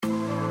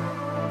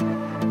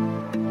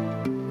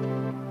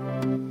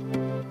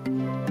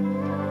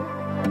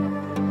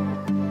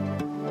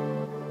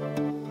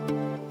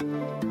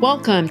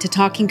Welcome to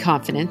Talking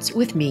Confidence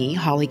with me,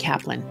 Holly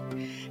Kaplan.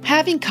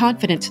 Having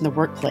confidence in the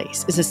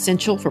workplace is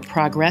essential for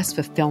progress,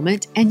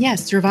 fulfillment, and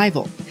yes,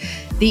 survival.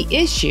 The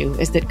issue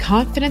is that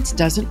confidence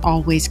doesn't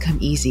always come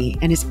easy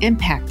and is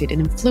impacted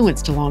and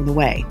influenced along the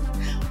way.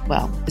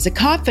 Well, as a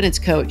confidence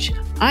coach,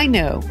 I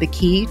know the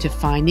key to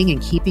finding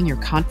and keeping your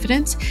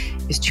confidence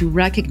is to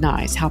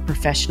recognize how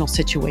professional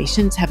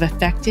situations have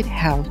affected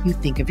how you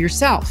think of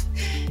yourself.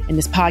 In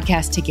this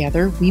podcast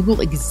together, we will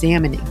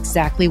examine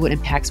exactly what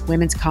impacts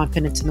women's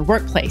confidence in the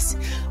workplace.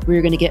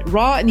 We're going to get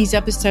raw in these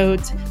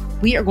episodes.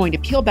 We are going to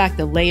peel back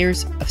the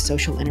layers of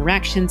social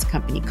interactions,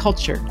 company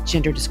culture,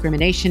 gender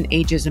discrimination,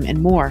 ageism,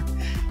 and more.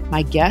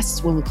 My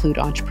guests will include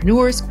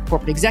entrepreneurs,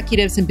 corporate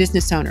executives, and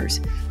business owners.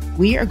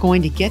 We are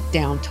going to get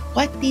down to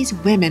what these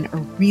women are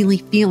really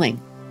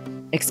feeling.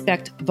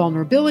 Expect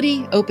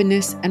vulnerability,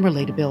 openness, and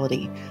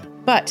relatability.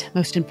 But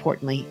most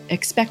importantly,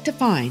 expect to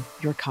find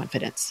your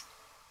confidence.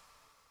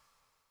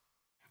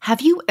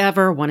 Have you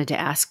ever wanted to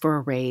ask for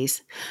a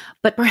raise,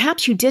 but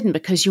perhaps you didn't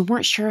because you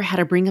weren't sure how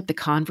to bring up the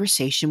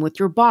conversation with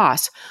your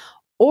boss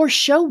or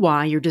show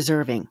why you're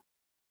deserving?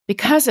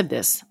 Because of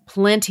this,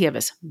 plenty of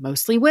us,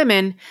 mostly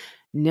women,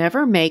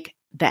 never make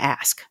the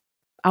ask.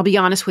 I'll be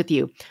honest with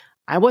you.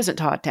 I wasn't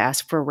taught to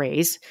ask for a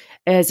raise.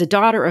 As a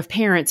daughter of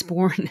parents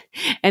born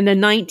in the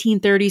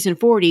 1930s and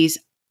 40s,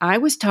 I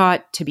was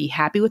taught to be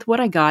happy with what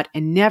I got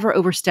and never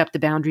overstep the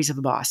boundaries of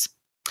a boss.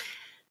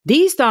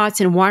 These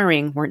thoughts and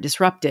wiring weren't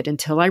disrupted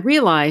until I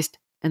realized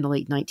in the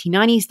late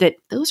 1990s that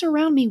those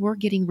around me were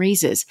getting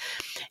raises.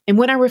 And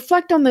when I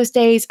reflect on those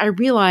days, I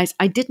realize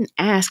I didn't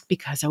ask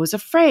because I was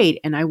afraid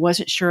and I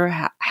wasn't sure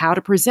how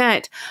to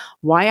present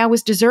why I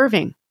was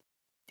deserving.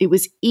 It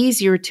was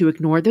easier to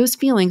ignore those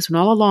feelings when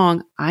all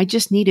along I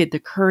just needed the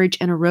courage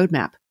and a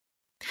roadmap.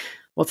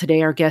 Well,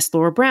 today our guest,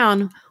 Laura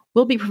Browne,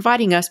 will be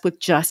providing us with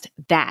just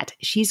that.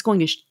 She's going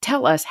to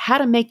tell us how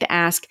to make the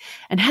ask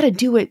and how to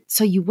do it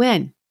so you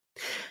win.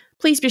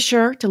 Please be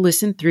sure to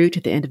listen through to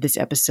the end of this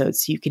episode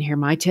so you can hear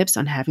my tips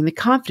on having the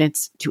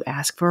confidence to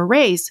ask for a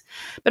raise.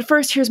 But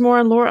first, here's more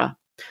on Laura.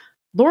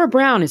 Laura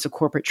Browne is a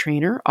corporate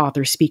trainer,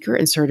 author, speaker,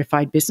 and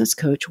certified business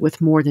coach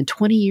with more than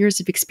 20 years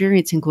of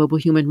experience in global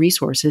human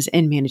resources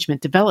and management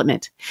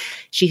development.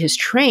 She has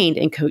trained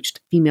and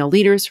coached female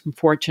leaders from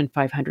Fortune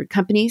 500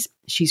 companies.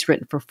 She's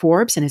written for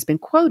Forbes and has been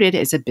quoted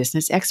as a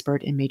business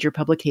expert in major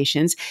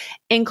publications,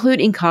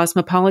 including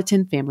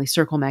Cosmopolitan, Family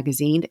Circle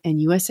Magazine,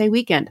 and USA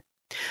Weekend.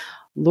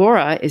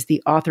 Laura is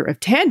the author of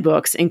 10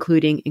 books,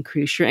 including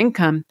Increase Your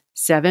Income,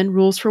 7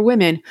 Rules for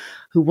Women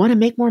Who Want to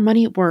Make More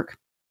Money at Work,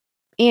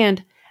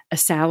 and A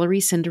Salary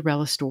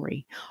Cinderella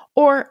Story,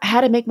 or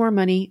How to Make More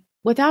Money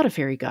Without a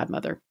Fairy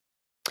Godmother.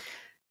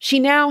 She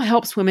now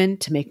helps women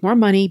to make more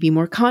money, be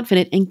more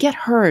confident, and get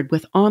heard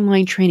with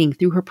online training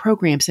through her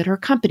programs at her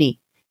company,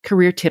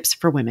 Career Tips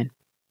for Women.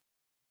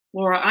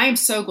 Laura, I am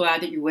so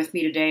glad that you're with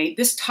me today.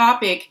 This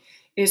topic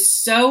is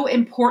so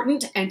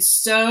important and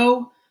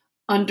so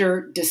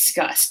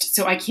under-discussed.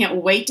 So I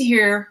can't wait to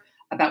hear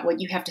about what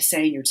you have to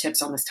say and your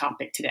tips on this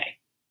topic today.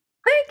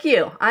 Thank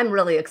you. I'm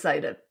really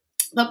excited.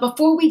 But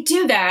before we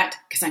do that,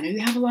 because I know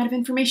you have a lot of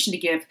information to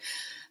give,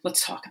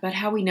 let's talk about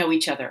how we know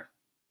each other.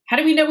 How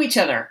do we know each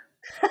other?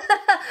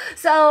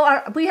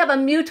 We have a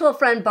mutual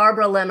friend,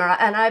 Barbara Limmer,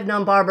 and I've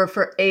known Barbara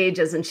for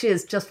ages, and she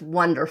is just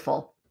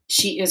wonderful.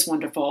 She is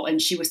wonderful,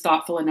 and she was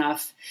thoughtful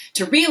enough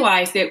to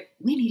realize that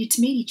we needed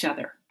to meet each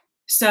other.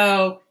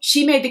 So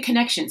she made the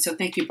connection. So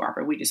thank you,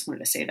 Barbara. We just wanted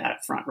to say that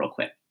up front real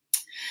quick.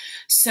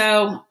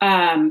 So,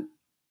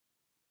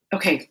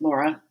 okay,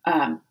 Laura,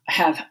 I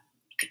have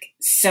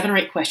 7 or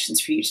 8 questions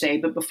for you today.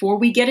 But before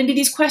we get into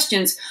these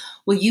questions,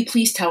 will you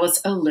please tell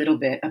us a little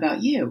bit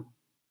about you?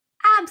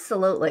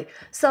 Absolutely.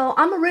 So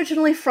I'm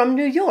originally from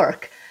New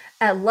York.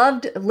 I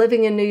loved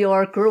living in New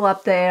York, grew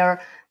up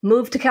there,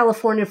 moved to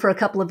California for a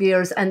couple of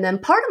years, and then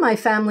part of my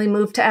family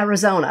moved to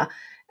Arizona.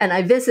 And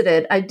I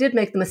did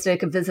make the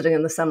mistake of visiting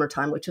in the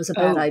summertime, which was a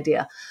bad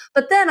idea.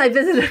 But then I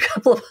visited a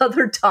couple of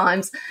other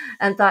times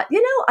and thought,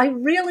 I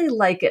really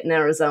like it in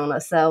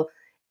Arizona. So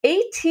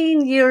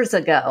 18 years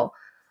ago,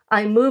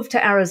 I moved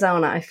to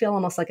Arizona. I feel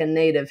almost like a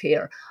native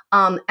here.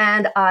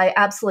 And I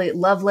absolutely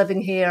love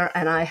living here.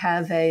 And I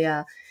have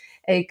a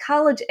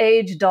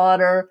college-age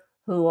daughter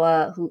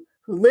who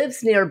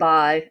lives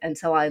nearby. And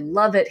so I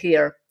love it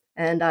here.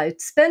 And I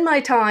spend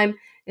my time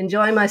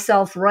enjoying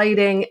myself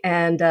writing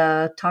and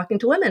talking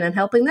to women and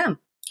helping them.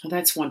 Oh,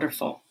 that's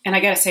wonderful. And I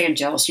got to say, I'm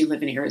jealous you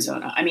live in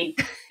Arizona. I mean,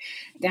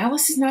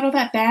 Dallas is not all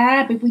that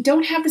bad, but we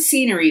don't have the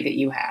scenery that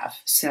you have.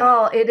 So.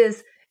 Oh, it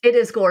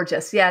is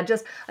gorgeous. Yeah,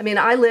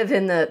 I live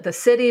in the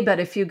city, but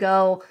if you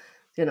go,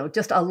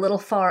 just a little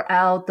far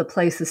out, the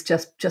place is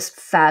just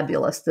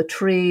fabulous. The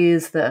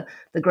trees, the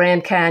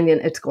Grand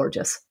Canyon, it's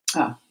gorgeous.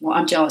 Oh, well,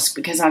 I'm jealous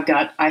because I've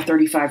got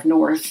I-35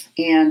 North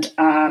and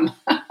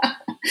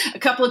a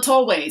couple of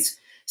tollways.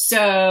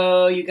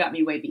 So you got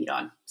me way beat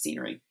on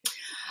scenery.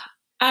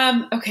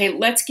 Okay,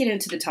 let's get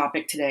into the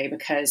topic today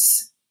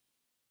because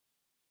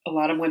a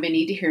lot of women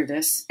need to hear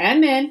this,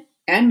 and men.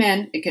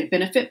 It could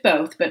benefit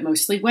both, but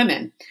mostly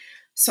women.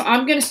 So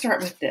I'm going to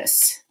start with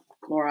this,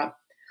 Laura.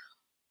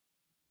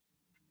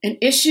 An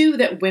issue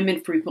that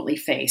women frequently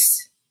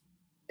face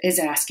is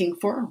asking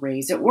for a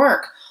raise at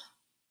work.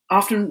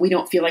 Often we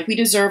don't feel like we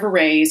deserve a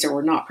raise, or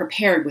we're not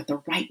prepared with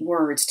the right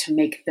words to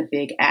make the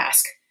big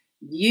ask.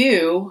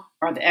 You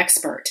are the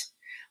expert.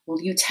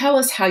 Will you tell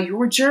us how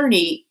your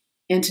journey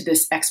into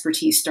this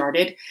expertise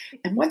started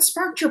and what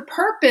sparked your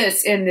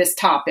purpose in this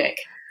topic?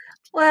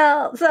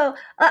 Well, so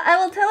I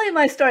will tell you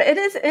my story. It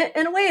is,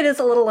 in a way, it is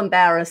a little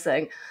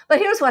embarrassing, but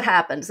here's what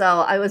happened. So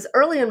I was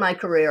early in my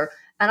career,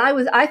 and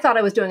I thought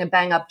I was doing a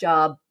bang up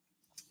job,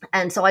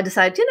 and so I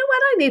decided, you know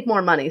what, I need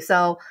more money.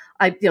 So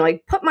I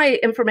put my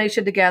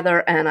information together,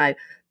 and I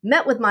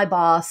met with my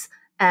boss,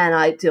 and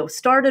I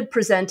started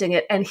presenting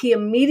it, and he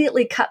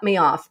immediately cut me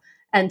off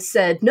and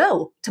said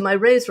no to my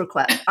raise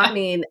request. I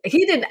mean,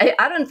 he didn't.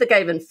 I don't think I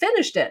even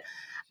finished it.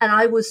 And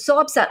I was so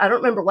upset. I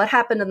don't remember what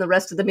happened in the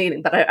rest of the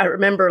meeting, but I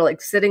remember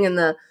like sitting in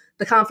the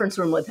conference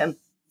room with him.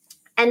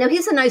 And now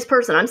he's a nice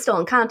person. I'm still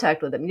in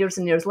contact with him years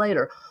and years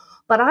later.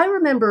 But I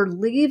remember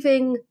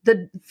leaving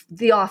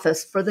the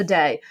office for the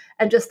day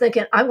and just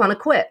thinking, I want to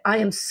quit. I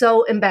am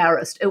so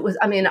embarrassed.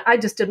 I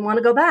just didn't want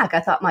to go back.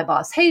 I thought my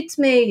boss hates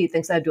me. He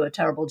thinks I do a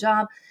terrible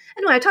job.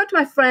 Anyway, I talked to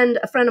a friend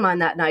of mine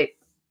that night,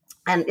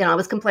 and I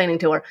was complaining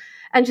to her.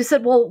 And she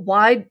said, well,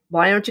 why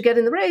aren't you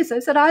getting the raise? I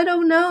said, I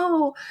don't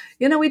know.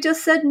 We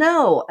just said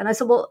no. And I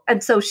said, well,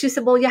 and so she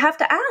said, well, you have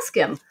to ask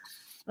him.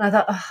 And I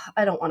thought,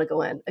 I don't want to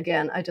go in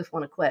again. I just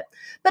want to quit.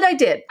 But I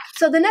did.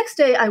 So the next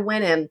day I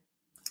went in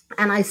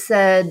and I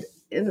said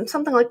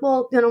something like,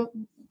 well,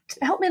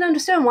 help me to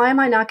understand, why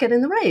am I not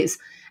getting the raise?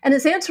 And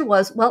his answer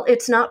was, well,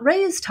 it's not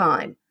raise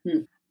time.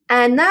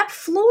 And that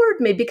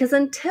floored me, because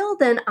until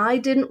then, I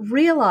didn't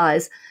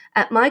realize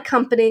at my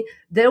company,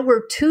 there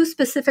were 2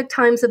 specific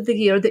times of the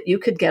year that you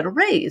could get a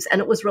raise. And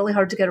it was really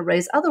hard to get a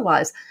raise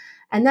otherwise.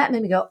 And that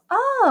made me go,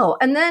 oh.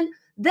 And then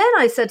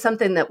I said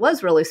something that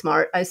was really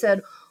smart. I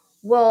said,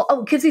 well,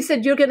 because he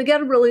said, you'll get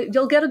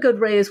a good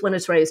raise when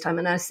it's raise time.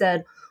 And I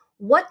said,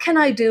 what can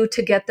I do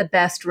to get the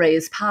best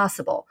raise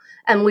possible?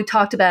 And we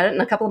talked about it.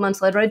 And a couple of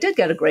months later, I did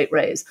get a great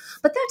raise.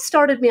 But that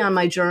started me on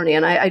my journey.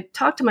 And I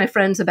talked to my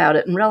friends about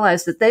it and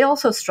realized that they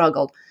also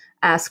struggled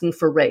asking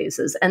for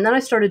raises. And then I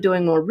started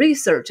doing more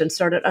research and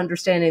started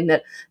understanding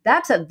that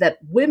that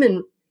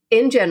women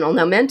in general,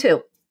 now men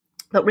too,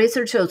 but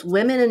research shows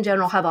women in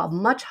general have a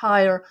much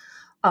higher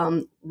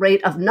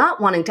rate of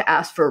not wanting to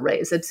ask for a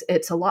raise.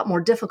 It's a lot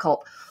more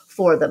difficult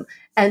for them.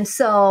 And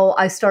so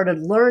I started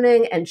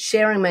learning and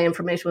sharing my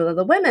information with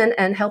other women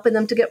and helping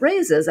them to get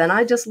raises. And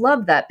I just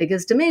love that,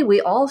 because to me,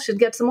 we all should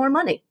get some more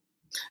money.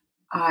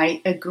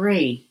 I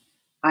agree.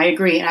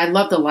 And I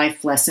love the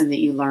life lesson that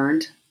you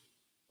learned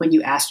when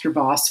you asked your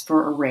boss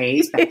for a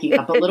raise, backing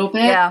up a little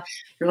bit. Yeah.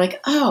 You're like,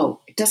 oh,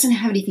 it doesn't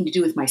have anything to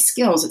do with my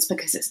skills. It's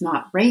because it's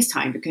not raise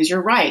time, because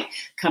you're right.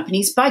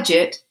 Companies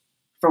budget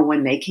for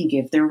when they can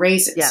give their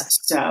raises. Yes.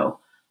 So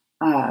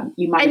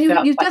you might have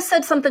felt you just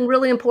said something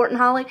really important,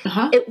 Holly.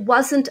 It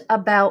wasn't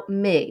about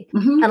me.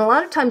 And a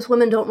lot of times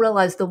women don't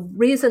realize the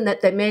reason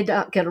that they may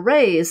not get a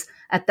raise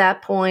at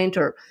that point,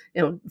 or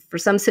for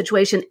some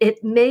situation,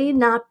 it may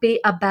not be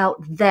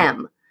about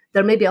them.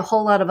 There may be a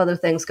whole lot of other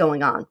things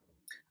going on.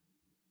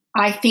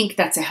 I think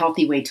that's a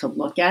healthy way to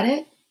look at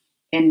it,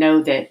 and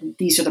know that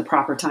these are the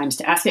proper times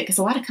to ask it, because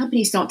a lot of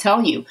companies don't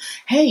tell you,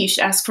 hey, you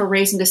should ask for a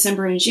raise in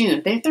December and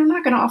June. They're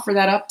not going to offer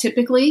that up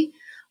typically.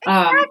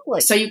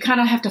 Exactly. So you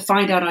kind of have to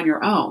find out on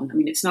your own. I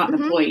mean, it's not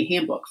an employee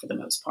handbook for the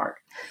most part.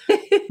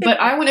 But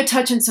I want to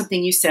touch on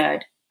something you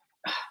said,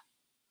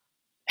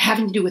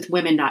 having to do with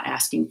women not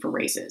asking for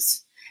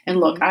raises. And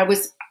look, I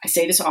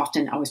say this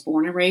often, I was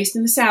born and raised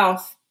in the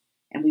South,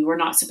 and we were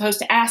not supposed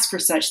to ask for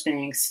such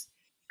things.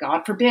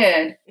 God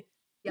forbid,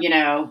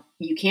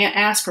 you can't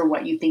ask for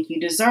what you think you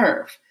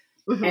deserve.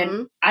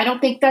 And I don't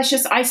think that's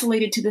just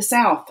isolated to the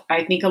South.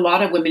 I think a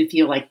lot of women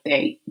feel like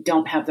they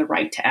don't have the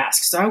right to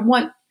ask. So I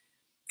want,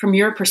 from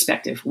your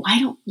perspective, why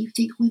don't you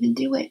think women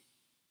do it?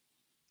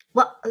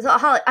 Well, so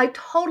Holly, I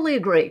totally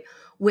agree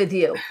with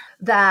you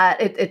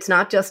that it's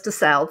not just the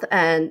South.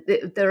 And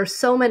there are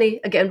so many,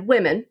 again,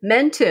 women,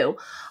 men too,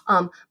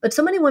 but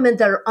so many women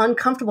that are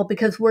uncomfortable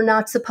because we're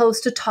not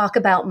supposed to talk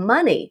about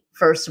money,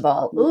 first of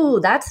all. Ooh,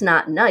 that's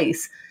not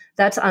nice.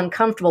 That's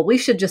uncomfortable. We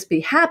should just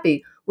be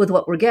happy with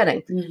what we're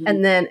getting.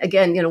 And then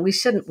again, we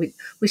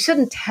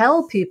shouldn't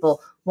tell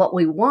people what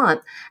we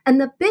want. And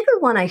the bigger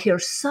one I hear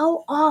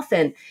so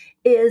often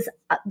is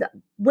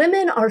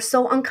women are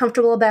so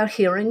uncomfortable about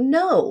hearing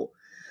no.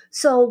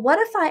 So what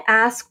if I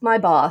ask my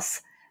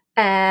boss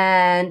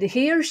and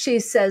he or she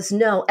says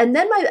no, and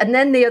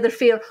then the other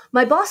fear,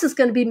 my boss is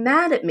going to be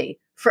mad at me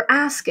for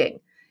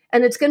asking,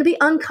 and it's going to be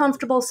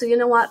uncomfortable. So you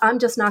know what? I'm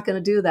just not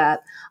going to do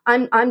that.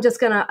 I'm just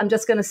going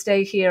to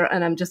stay here,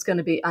 and I'm just going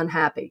to be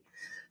unhappy.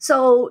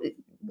 So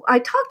I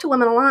talk to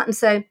women a lot and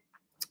say,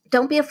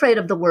 don't be afraid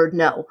of the word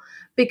no,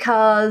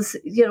 because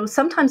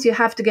sometimes you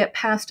have to get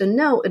past a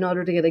no in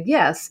order to get a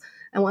yes.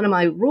 And one of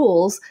my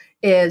rules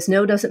is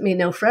no doesn't mean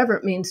no forever.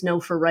 It means no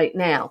for right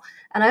now.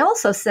 And I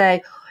also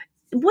say,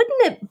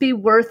 wouldn't it be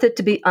worth it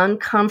to be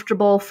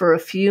uncomfortable for a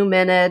few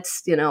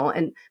minutes,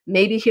 and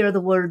maybe hear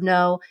the word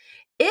no,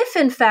 if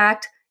in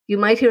fact You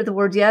might hear the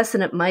word yes,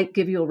 and it might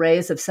give you a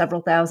raise of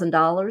several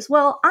 $1,000s.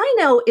 Well, I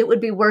know it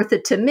would be worth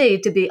it to me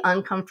to be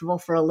uncomfortable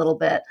for a little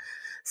bit.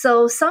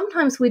 So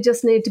sometimes we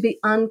just need to be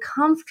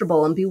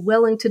uncomfortable and be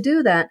willing to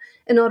do that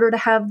in order to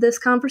have this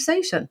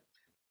conversation.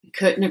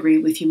 Couldn't agree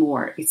with you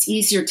more. It's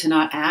easier to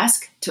not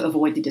ask to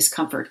avoid the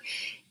discomfort,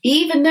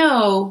 even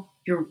though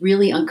you're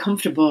really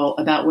uncomfortable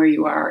about where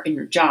you are in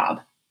your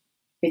job.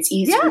 It's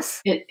easier.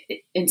 Yes.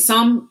 In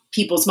some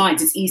people's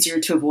minds, it's easier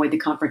to avoid the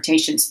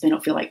confrontation so they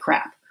don't feel like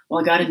crap.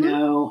 Well, I got to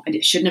know. I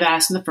shouldn't have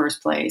asked in the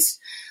first place.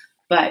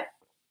 But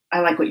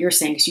I like what you're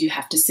saying, because you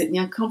have to sit in the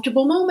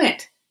uncomfortable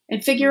moment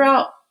and figure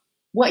out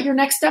what your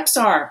next steps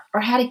are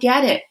or how to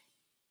get it.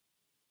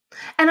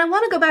 And I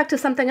want to go back to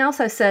something else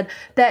I said,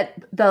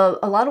 that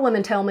a lot of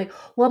women tell me,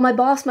 well, my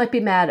boss might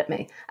be mad at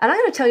me. And I'm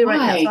going to tell you right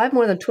now, so I have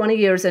more than 20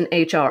 years in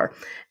HR.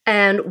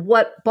 And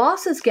what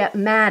bosses get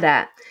mad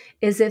at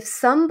is if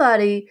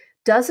somebody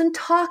doesn't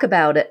talk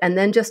about it and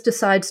then just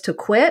decides to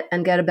quit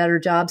and get a better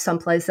job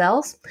someplace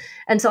else.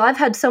 And so I've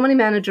had so many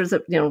managers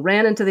that,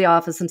 ran into the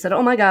office and said,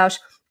 oh my gosh,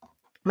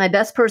 my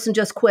best person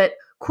just quit.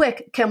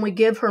 Quick, can we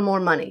give her more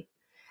money?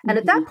 And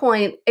at that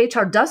point,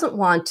 HR doesn't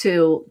want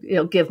to,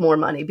 give more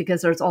money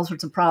because there's all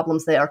sorts of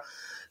problems there.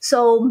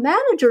 So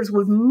managers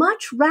would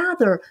much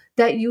rather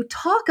that you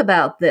talk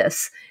about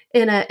this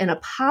in a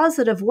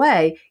positive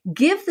way.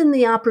 Give them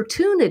the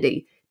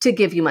opportunity to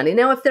give you money.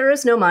 Now, if there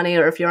is no money,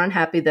 or if you're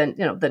unhappy, then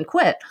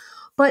quit.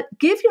 But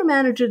give your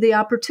manager the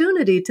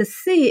opportunity to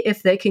see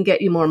if they can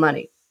get you more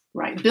money.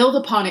 Right. Build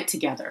upon it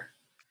together.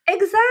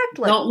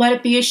 Exactly. Don't let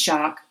it be a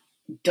shock.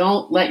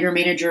 Don't let your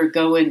manager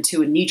go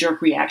into a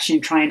knee-jerk reaction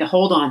trying to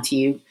hold on to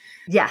you.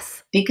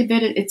 Yes. Think of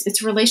it,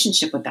 it's a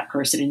relationship with that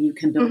person, and you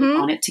can build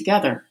upon it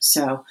together.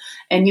 So,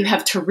 and you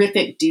have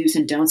terrific do's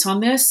and don'ts on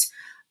this,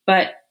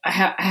 but I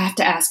have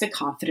to ask a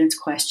confidence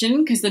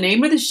question, because the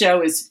name of the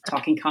show is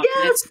Talking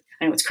Confidence. Yes.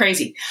 I know it's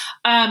crazy.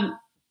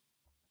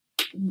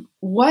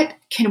 What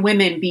can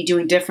women be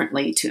doing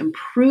differently to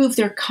improve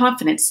their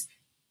confidence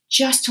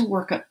just to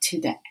work up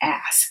to the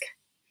ask?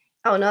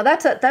 Oh, no,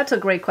 that's a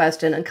great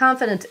question. And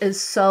confidence is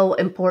so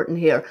important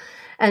here.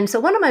 And so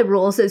one of my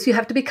rules is you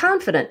have to be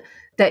confident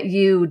that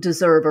you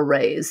deserve a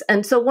raise.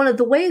 And so one of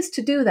the ways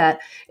to do that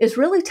is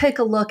really take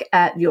a look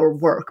at your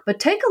work, but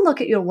take a look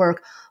at your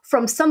work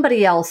from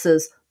somebody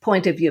else's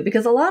point of view,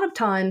 because a lot of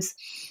times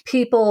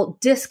people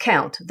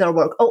discount their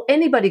work. Oh,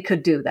 anybody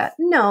could do that.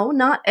 No,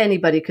 not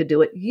anybody could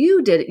do it.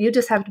 You did it. You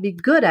just have to be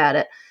good at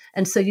it.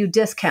 And so you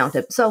discount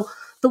it. So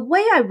the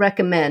way I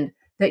recommend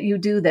that you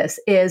do this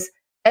is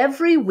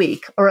every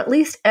week, or at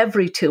least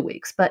every 2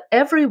 weeks, but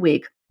every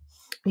week,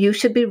 you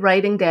should be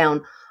writing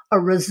down a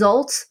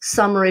results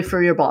summary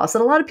for your boss.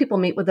 And a lot of people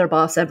meet with their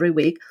boss every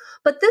week,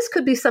 but this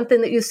could be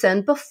something that you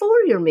send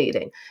before your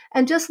meeting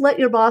and just let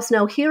your boss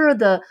know, here are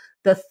the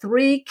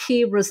 3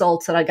 key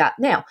results that I got.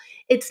 Now,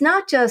 it's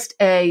not just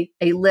a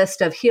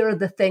list of here are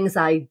the things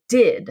I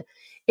did.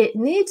 It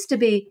needs to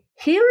be,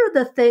 here are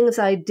the things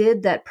I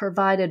did that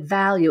provided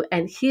value,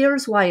 and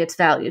here's why it's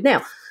valued.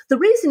 Now, the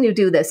reason you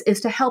do this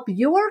is to help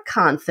your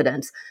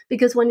confidence,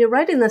 because when you're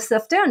writing this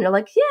stuff down, you're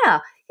like, yeah,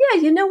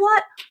 you know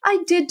what?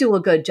 I did do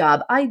a good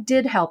job. I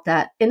did help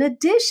that. In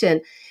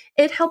addition,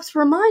 it helps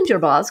remind your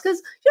boss,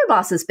 because your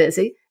boss is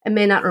busy and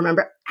may not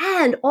remember.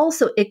 And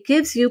also it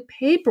gives you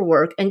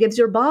paperwork and gives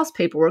your boss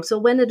paperwork. So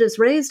when it is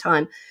raise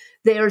time,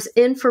 there's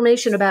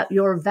information about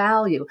your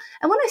value.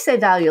 And when I say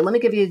value, let me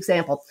give you an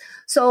example.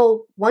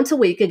 So once a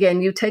week,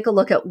 again, you take a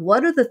look at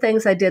what are the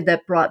things I did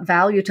that brought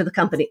value to the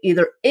company,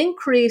 either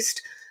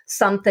increased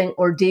something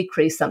or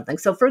decreased something.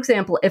 So for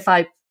example, if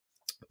I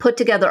put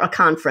together a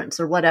conference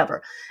or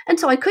whatever. And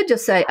so I could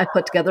just say, I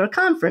put together a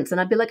conference, and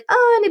I'd be like,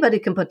 oh, anybody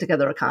can put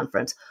together a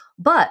conference.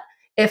 But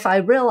if I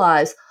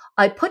realize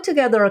I put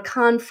together a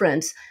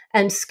conference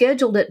and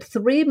scheduled it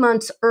 3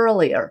 months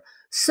earlier,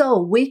 so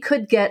we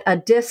could get a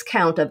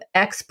discount of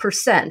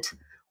X%,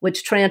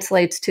 which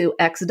translates to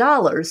X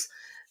dollars,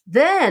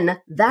 then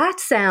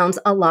that sounds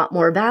a lot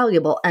more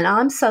valuable. And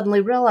I'm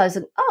suddenly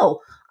realizing,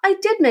 oh, I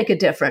did make a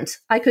difference.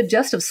 I could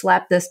just have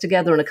slapped this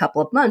together in a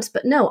couple of months,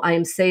 but no, I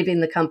am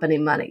saving the company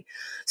money.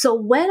 So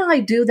when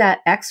I do that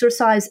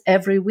exercise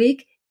every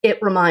week,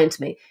 it reminds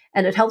me,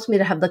 and it helps me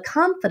to have the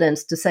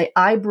confidence to say,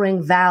 I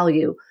bring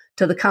value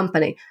to the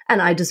company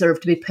and I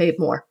deserve to be paid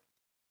more.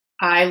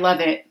 I love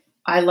it.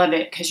 I love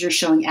it, because you're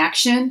showing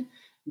action,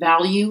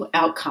 value,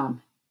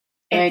 outcome.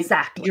 And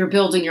exactly. You're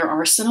building your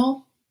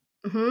arsenal.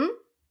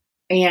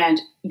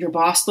 And your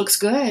boss looks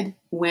good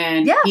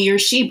when he or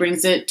she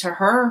brings it to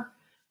her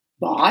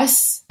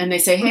boss and they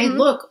say, hey,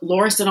 look,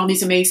 Laura's done all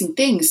these amazing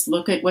things.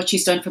 Look at what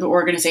she's done for the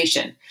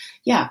organization.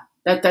 Yeah,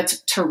 that's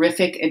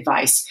terrific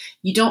advice.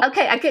 You don't.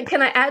 Okay,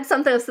 can I add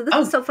something? So this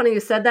is so funny you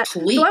said that.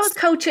 Please. So I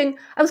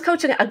was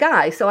coaching a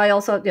guy. So I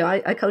also,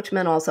 I coach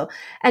men also.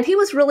 And he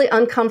was really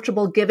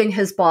uncomfortable giving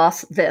his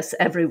boss this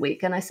every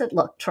week. And I said,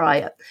 look, try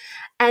it.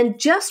 And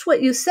just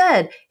what you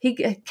said, he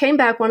came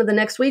back one of the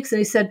next weeks and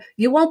he said,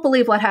 you won't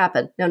believe what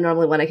happened. Now,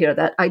 normally when I hear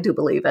that, I do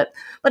believe it.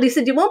 But he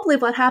said, you won't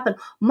believe what happened.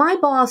 My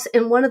boss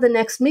in one of the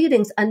next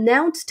meetings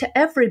announced to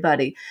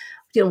everybody,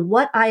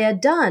 what I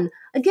had done,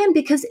 again,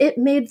 because it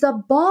made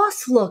the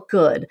boss look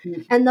good.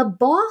 And the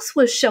boss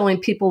was showing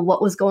people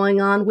what was going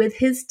on with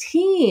his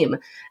team.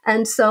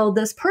 And so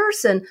this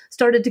person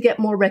started to get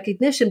more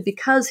recognition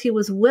because he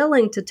was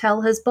willing to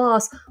tell his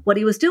boss what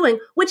he was doing,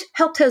 which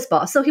helped his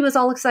boss. So he was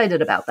all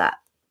excited about that.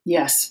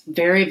 Yes,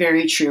 very,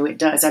 very true. It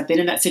does. I've been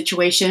in that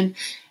situation,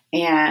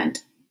 and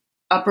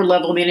upper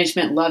level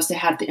management loves to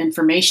have the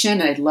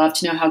information. And I'd love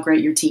to know how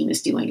great your team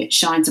is doing. It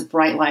shines a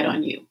bright light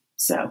on you.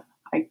 So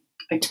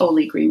I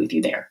totally agree with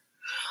you there.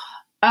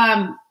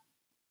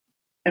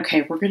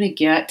 Okay, we're going to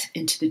get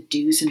into the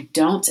do's and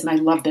don'ts. And I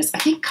love this. I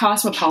think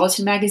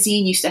Cosmopolitan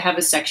magazine used to have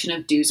a section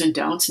of do's and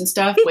don'ts and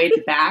stuff way at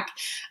the back.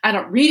 I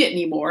don't read it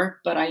anymore,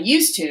 but I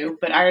used to.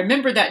 But I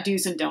remember that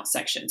do's and don'ts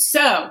section.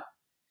 So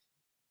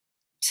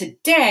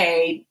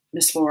today,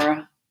 Miss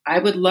Laura, I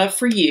would love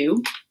for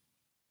you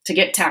to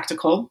get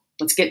tactical.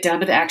 Let's get down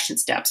to the action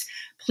steps.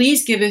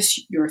 Please give us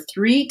your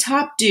 3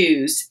 top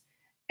do's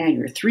and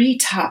your 3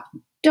 top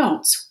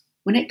don'ts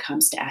when it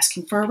comes to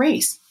asking for a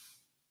raise.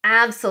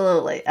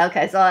 Absolutely.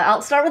 Okay, so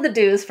I'll start with the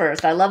do's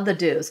first. I love the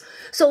do's.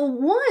 So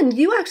one,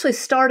 you actually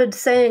started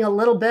saying a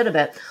little bit of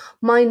it.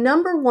 My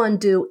number 1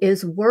 do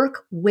is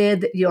work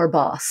with your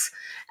boss.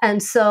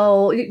 And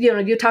so,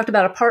 you talked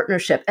about a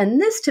partnership. And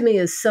this to me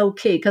is so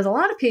key because a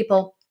lot of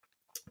people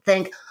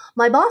think,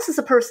 my boss is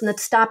a person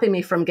that's stopping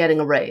me from getting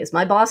a raise.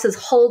 My boss is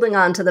holding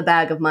on to the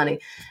bag of money.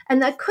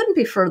 And that couldn't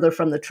be further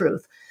from the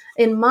truth.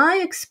 In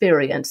my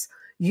experience,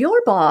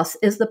 your boss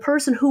is the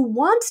person who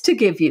wants to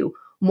give you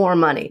more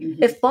money.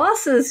 Mm-hmm. If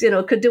bosses,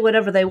 could do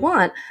whatever they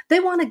want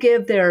to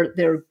give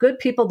their good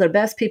people, their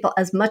best people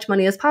as much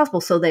money as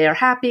possible so they are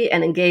happy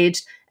and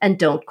engaged and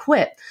don't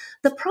quit.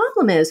 The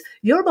problem is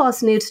your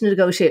boss needs to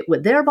negotiate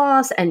with their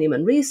boss and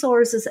human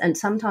resources and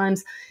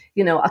sometimes,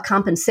 a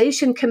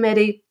compensation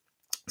committee.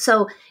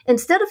 So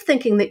instead of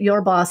thinking that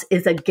your boss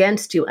is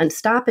against you and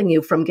stopping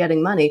you from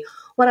getting money,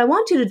 what I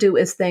want you to do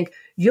is think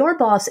your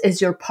boss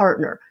is your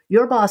partner.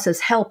 Your boss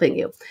is helping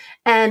you.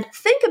 And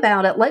think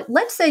about it.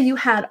 Let's say you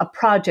had a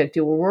project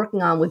you were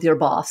working on with your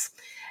boss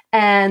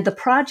and the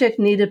project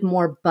needed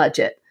more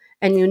budget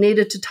and you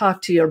needed to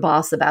talk to your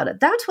boss about it.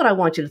 That's what I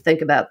want you to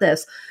think about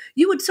this.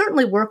 You would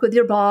certainly work with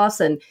your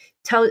boss and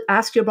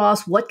ask your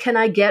boss, what can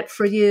I get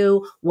for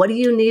you? What do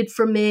you need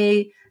from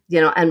me?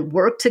 And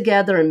work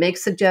together and make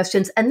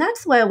suggestions. And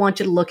that's the way I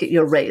want you to look at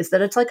your raise,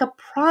 that it's like a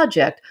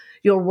project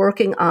you're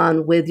working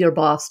on with your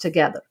boss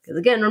together. Because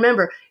again,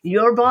 remember,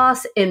 your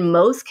boss in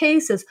most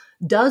cases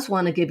does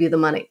want to give you the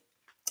money.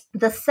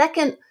 The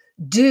second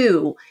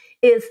do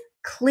is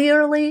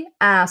clearly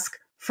ask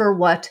for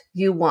what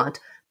you want.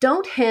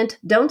 Don't hint,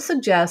 don't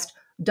suggest,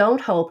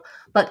 don't hope,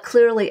 but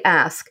clearly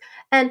ask.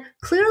 And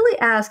clearly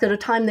ask at a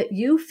time that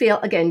you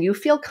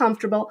feel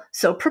comfortable.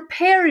 So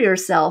prepare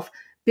yourself,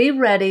 be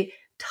ready.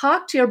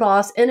 Talk to your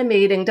boss in a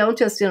meeting. Don't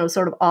just,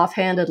 sort of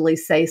offhandedly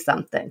say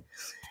something.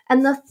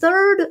 And the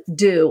third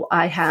do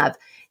I have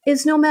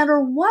is no matter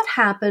what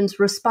happens,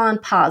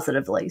 respond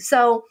positively.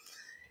 So,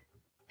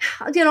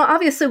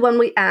 obviously when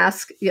we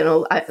ask,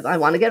 I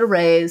want to get a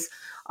raise,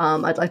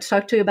 I'd like to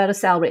talk to you about a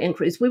salary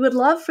increase. We would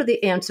love for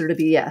the answer to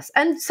be yes.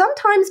 And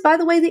sometimes, by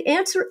the way, the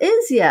answer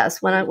is yes.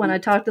 When I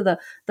talk to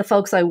the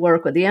folks I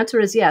work with, the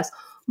answer is yes.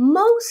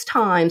 Most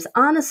times,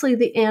 honestly,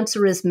 the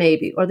answer is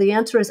maybe, or the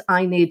answer is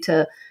I need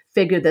to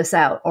figure this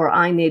out, or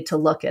I need to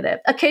look at it.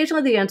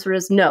 Occasionally the answer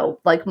is no,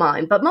 like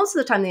mine, but most of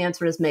the time the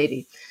answer is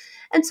maybe.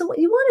 And so what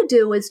you want to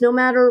do is no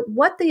matter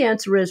what the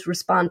answer is,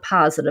 respond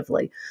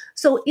positively.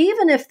 So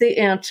even if the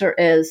answer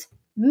is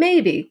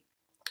maybe,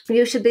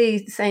 you should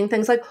be saying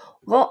things like,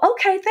 well,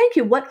 okay, thank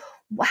you.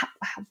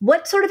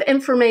 What sort of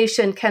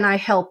information can I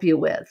help you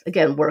with?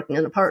 Again, working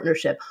in a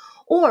partnership.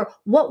 Or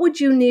what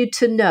would you need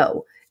to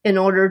know in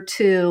order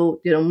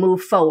to,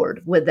 move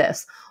forward with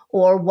this?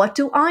 Or what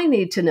do I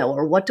need to know?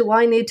 Or what do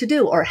I need to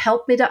do? Or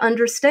help me to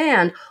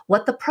understand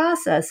what the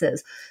process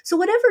is. So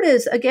whatever it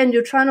is, again,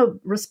 you're trying to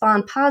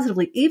respond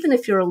positively, even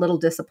if you're a little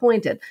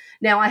disappointed.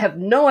 Now, I have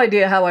no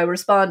idea how I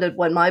responded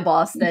when my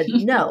boss said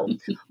no,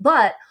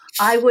 but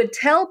I would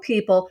tell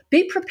people,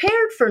 be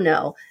prepared for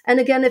no. And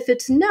again, if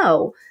it's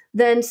no,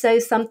 then say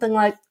something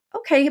like,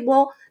 okay,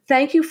 well,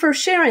 thank you for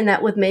sharing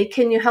that with me.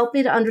 Can you help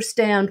me to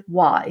understand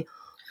why?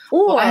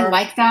 Or I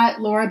like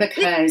that, Laura,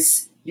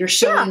 because you're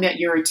showing that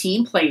you're a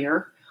team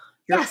player.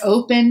 You're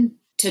open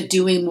to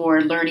doing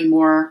more, learning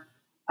more,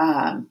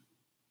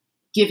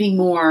 giving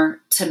more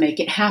to make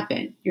it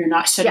happen. You're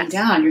not shutting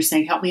down. You're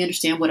saying, help me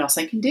understand what else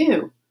I can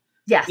do.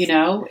 Yes.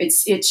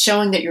 It's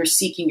showing that you're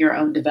seeking your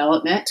own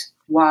development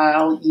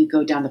while you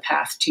go down the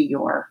path to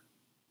your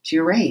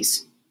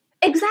raise.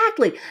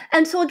 Exactly.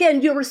 And so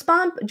again, you're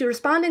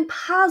responding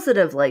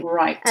positively.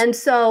 Right. And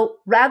so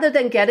rather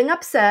than getting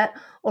upset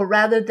or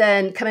rather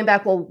than coming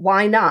back, well,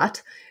 why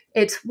not?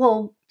 It's,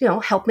 well,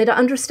 help me to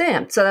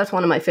understand. So that's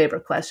one of my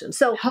favorite questions.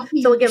 So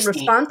again,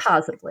 respond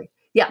positively.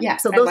 Yeah.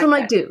 Yes, so those are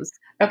my do's.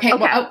 Okay.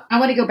 Well, I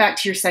want to go back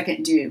to your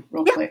second do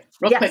real quick.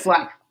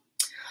 Like,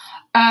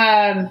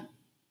 I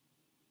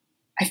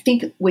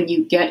think when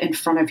you get in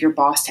front of your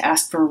boss to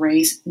ask for a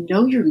raise,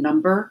 know your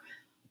number.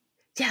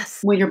 Yes.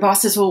 When your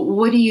boss says, well,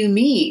 what do you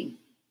mean?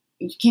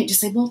 You can't just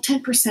say, well,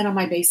 10% on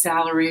my base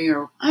salary,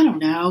 or I don't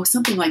know,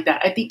 something like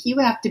that. I think you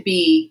have to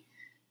be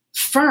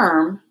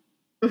firm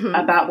Mm-hmm.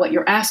 about what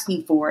you're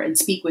asking for and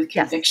speak with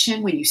Yes.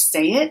 conviction when you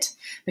say it.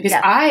 Because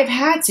Yes. I've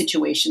had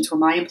situations where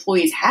my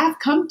employees have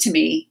come to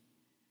me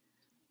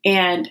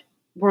and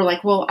were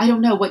like, well, I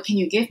don't know. What can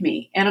you give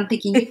me? And I'm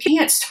thinking, you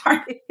can't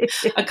start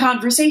a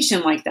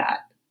conversation like that.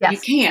 You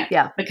Yes. can't,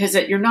 Yeah. because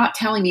you're not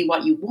telling me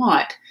what you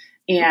want.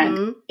 And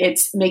Mm-hmm. it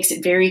makes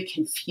it very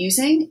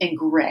confusing and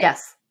gray.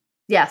 Yes.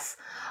 Yes.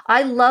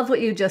 I love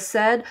what you just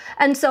said.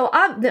 And so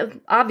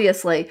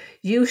obviously,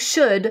 you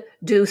should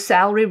do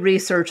salary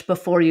research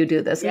before you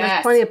do this. And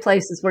there's plenty Yes. of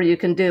places where you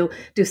can do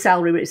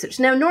salary research.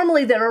 Now,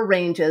 normally there are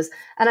ranges.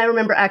 And I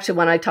remember actually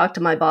when I talked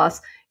to my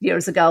boss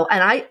years ago,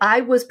 and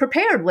I was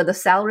prepared with a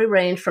salary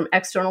range from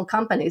external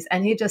companies.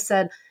 And he just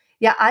said,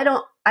 yeah, I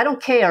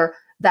don't care.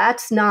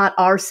 That's not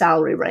our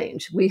salary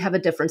range. We have a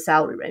different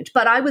salary range.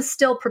 But I was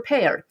still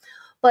prepared.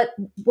 But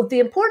what the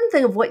important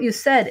thing of what you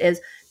said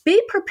is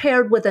be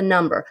prepared with a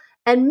number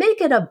and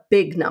make it a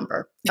big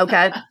number.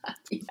 Okay.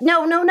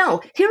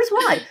 No. Here's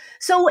why.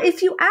 So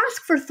if you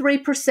ask for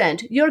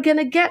 3%, you're going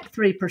to get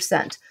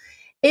 3%.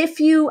 If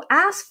you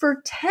ask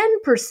for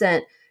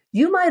 10%,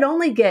 you might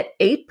only get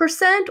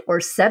 8% or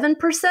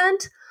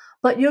 7%,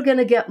 but you're going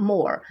to get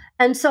more.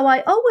 And so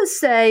I always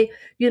say,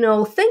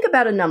 think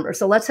about a number.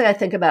 So let's say I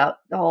think about,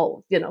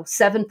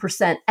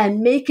 7% and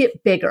make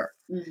it bigger.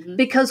 Mm-hmm.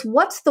 Because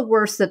what's the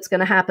worst that's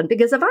going to happen?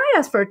 Because if I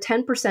ask for a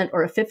 10%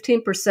 or a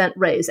 15%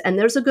 raise, and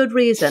there's a good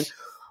reason,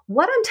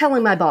 what I'm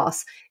telling my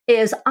boss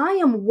is I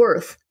am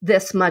worth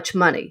this much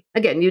money.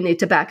 Again, you need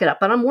to back it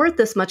up, but I'm worth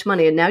this much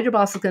money. And now your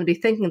boss is going to be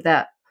thinking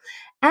that.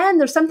 And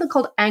there's something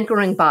called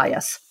anchoring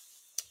bias,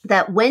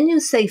 that when you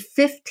say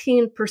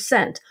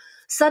 15%,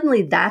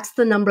 suddenly that's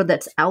the number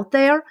that's out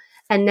there.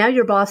 And now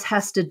your boss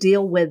has to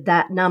deal with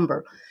that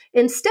number.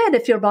 Instead,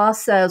 if your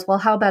boss says, well,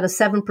 how about a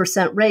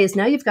 7% raise?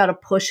 Now you've got to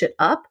push it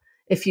up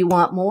if you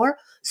want more.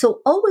 So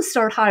always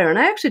start higher. And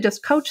I actually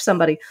just coached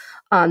somebody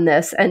on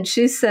this. And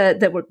she said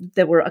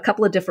there were a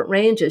couple of different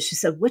ranges. She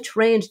said, which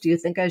range do you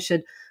think I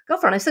should go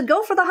for? And I said,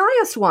 go for the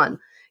highest one.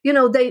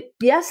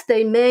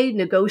 They may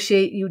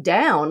negotiate you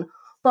down,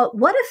 but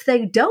what if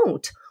they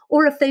don't?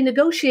 Or if they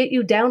negotiate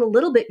you down a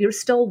little bit, you're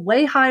still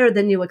way higher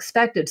than you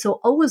expected.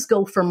 So always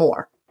go for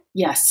more.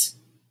 Yes.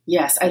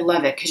 Yes, I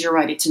love it, because you're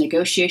right. It's a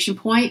negotiation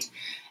point.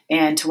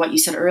 And to what you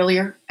said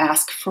earlier,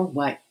 ask for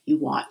what you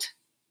want.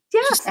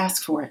 Yes. Just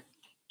ask for it.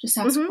 Just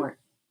ask for it.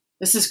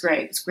 This is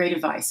great. It's great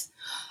advice.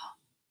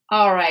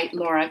 All right,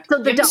 Laura.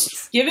 So the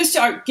don'ts. Give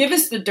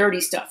us the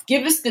dirty stuff.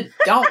 Give us the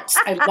don'ts.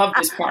 I love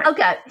this part.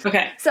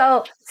 Okay.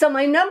 So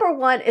my number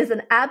one is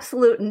an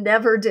absolute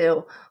never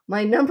do.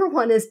 My number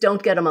one is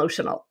don't get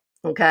emotional.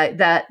 Okay.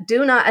 That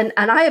do not, and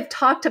I have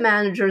talked to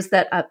managers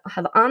that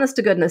have honest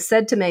to goodness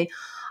said to me,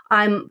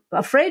 I'm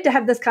afraid to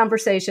have this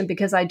conversation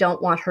because I don't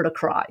want her to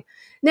cry.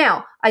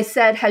 Now, I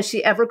said, has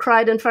she ever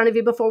cried in front of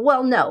you before?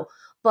 Well, no,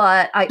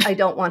 but I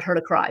don't want her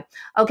to cry.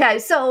 Okay,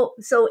 so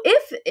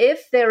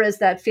if there is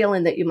that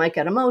feeling that you might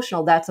get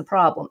emotional, that's a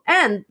problem.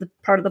 And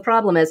part of the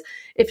problem is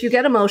if you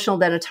get emotional,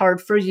 then it's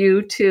hard for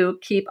you to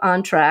keep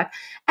on track.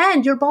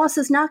 And your boss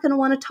is not going to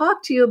want to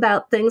talk to you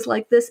about things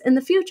like this in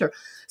the future.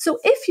 So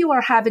if you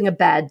are having a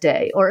bad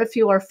day or if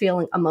you are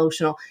feeling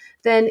emotional,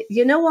 then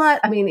you know what?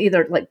 I mean,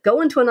 either like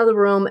go into another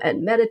room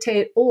and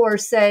meditate or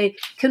say,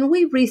 can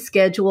we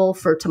reschedule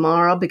for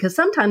tomorrow? Because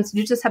sometimes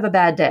you just have a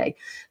bad day.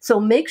 So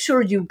make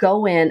sure you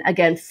go in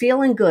again,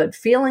 feeling good,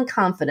 feeling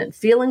confident,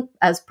 feeling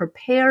as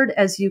prepared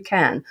as you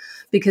can,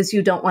 because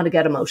you don't want to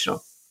get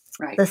emotional.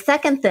 Right. The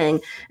second thing,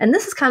 and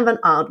this is kind of an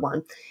odd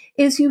one,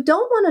 is you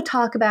don't want to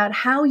talk about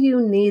how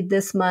you need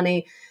this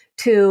money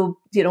to,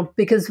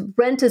 because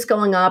rent is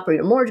going up or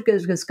your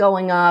mortgage is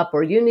going up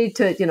or you need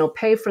to,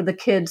 pay for the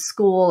kids'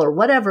 school or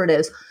whatever it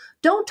is.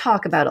 Don't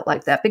talk about it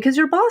like that, because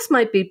your boss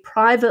might be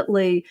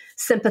privately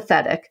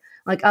sympathetic,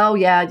 like, oh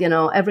yeah,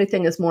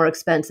 everything is more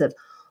expensive.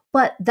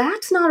 But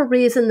that's not a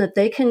reason that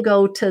they can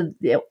go to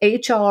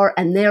HR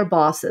and their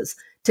bosses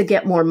to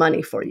get more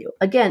money for you.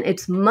 Again,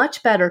 it's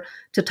much better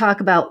to talk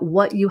about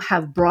what you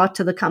have brought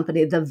to the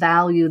company, the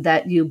value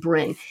that you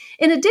bring.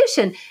 In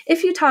addition,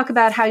 if you talk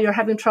about how you're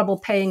having trouble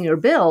paying your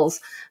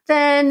bills,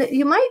 then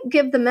you might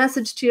give the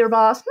message to your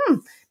boss,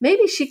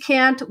 maybe she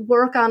can't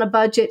work on a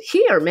budget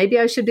here. Maybe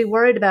I should be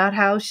worried about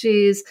how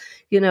she's,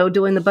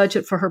 doing the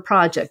budget for her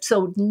project.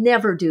 So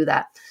never do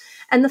that.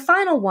 And the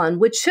final one,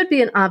 which should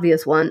be an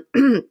obvious one,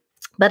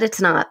 but it's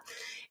not,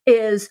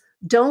 is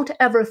don't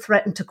ever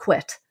threaten to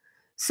quit.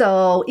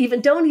 So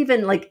don't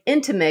even like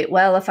intimate,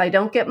 well, if I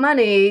don't get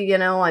money,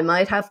 I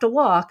might have to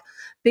walk,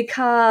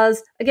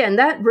 because again,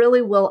 that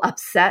really will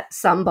upset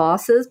some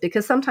bosses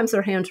because sometimes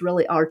their hands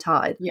really are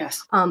tied.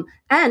 Yes.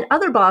 And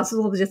other bosses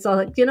will just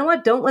like, you know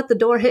what, don't let the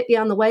door hit you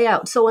on the way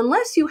out. So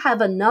unless you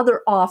have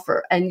another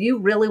offer and you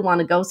really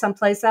want to go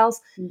someplace else,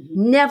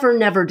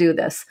 never do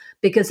this,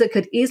 because it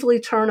could easily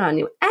turn on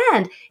you.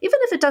 And even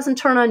if it doesn't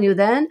turn on you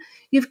then,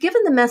 you've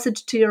given the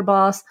message to your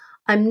boss,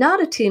 I'm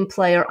not a team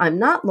player. I'm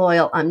not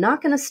loyal. I'm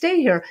not going to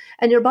stay here.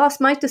 And your boss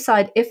might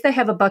decide, if they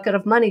have a bucket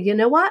of money, you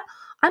know what?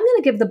 I'm going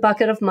to give the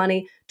bucket of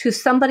money to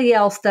somebody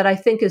else that I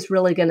think is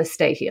really going to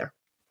stay here.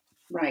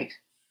 Right.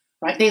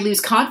 Right. They lose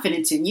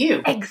confidence in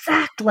you.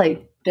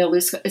 Exactly. They'll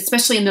lose,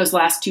 especially in those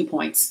last 2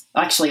 points,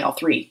 actually all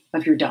three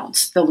of your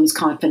don'ts. They'll lose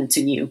confidence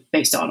in you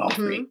based on all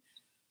three.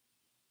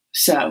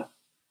 So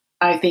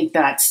I think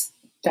that's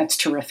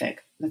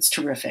terrific. That's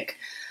terrific.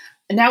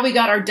 And now we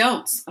got our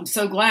don'ts. I'm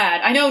so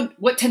glad. I know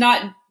what to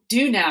not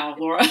do now,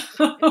 Laura.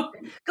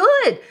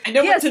 Good. I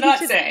know what to not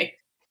say.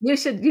 You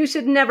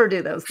should never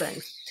do those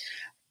things.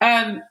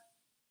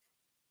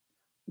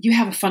 You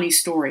have a funny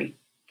story.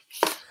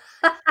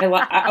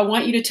 I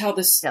want you to tell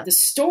this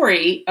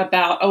story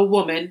about a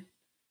woman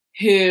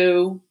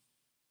who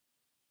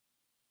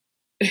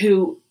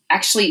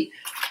actually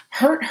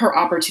hurt her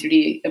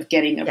opportunity of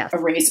getting a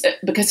raise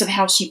because of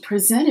how she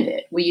presented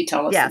it. Will you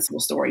tell us this whole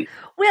story?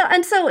 Well,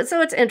 and so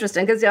it's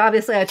interesting because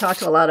obviously I talked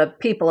to a lot of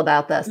people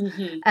about this.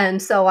 Mm-hmm.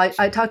 And so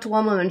I talked to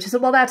one woman and she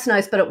said, well, that's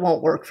nice, but it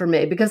won't work for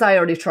me because I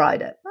already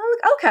tried it. I'm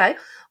like, okay.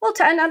 Well,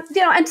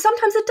 and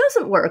sometimes it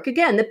doesn't work.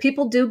 Again, that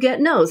people do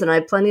get no's. And I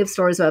have plenty of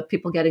stories about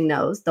people getting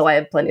no's, though I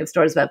have plenty of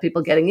stories about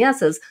people getting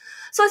yeses.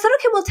 So I said,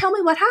 okay, well, tell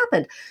me what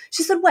happened.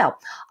 She said, well,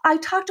 I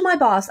talked to my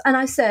boss and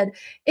I said,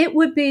 it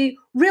would be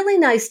really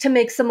nice to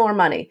make some more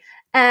money.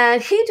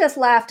 And he just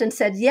laughed and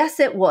said, yes,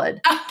 it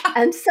would.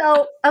 And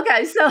so,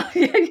 okay, so,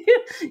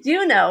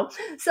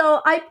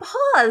 so I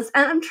paused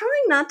and I'm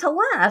trying not to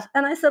laugh.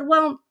 And I said,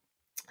 well,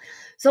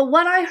 so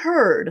what I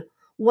heard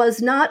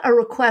was not a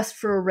request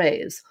for a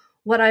raise.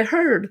 What I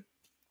heard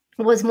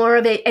was more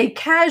of a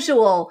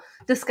casual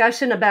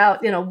discussion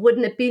about,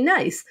 wouldn't it be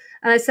nice?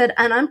 And I said,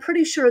 and I'm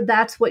pretty sure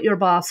that's what your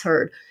boss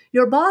heard.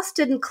 Your boss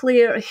didn't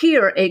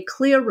hear a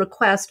clear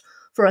request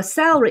for a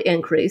salary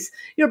increase.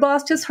 Your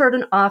boss just heard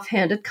an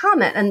offhanded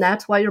comment, and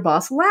that's why your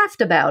boss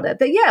laughed about it.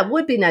 That, it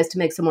would be nice to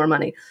make some more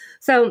money.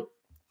 So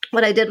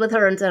what I did with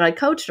her, and then I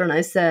coached her, and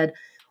I said,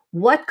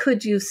 what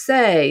could you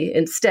say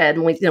instead?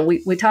 And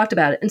we talked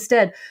about it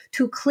instead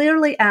to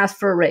clearly ask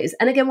for a raise.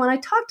 And again, when I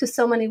talk to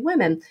so many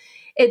women,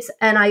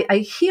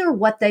 I hear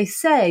what they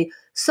say.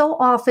 So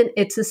often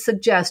it's a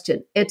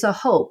suggestion. It's a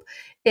hope.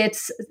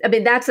 That's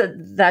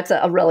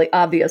a really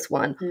obvious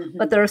one. Mm-hmm.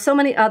 But there are so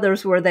many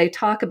others where they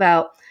talk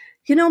about,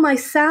 my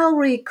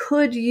salary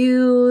could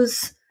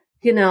use,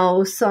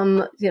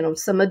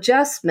 some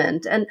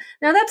adjustment. And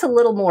now that's a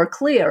little more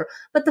clear.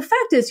 But the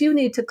fact is you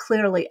need to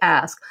clearly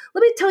ask.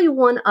 Let me tell you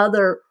one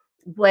other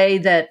way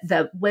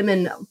that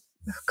women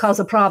cause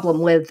a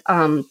problem with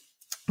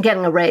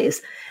getting a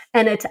raise.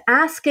 And it's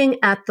asking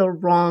at the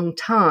wrong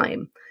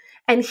time.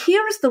 And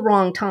here's the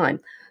wrong time.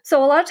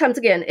 So a lot of times,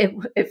 again,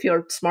 if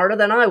you're smarter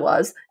than I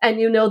was, and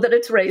you know that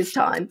it's raise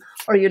time,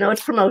 or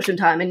it's promotion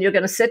time, and you're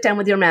going to sit down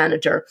with your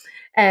manager,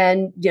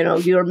 and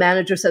your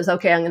manager says,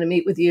 okay, I'm going to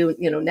meet with you,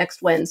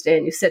 next Wednesday,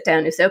 and you sit down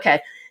and you say,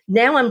 okay,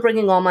 now I'm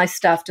bringing all my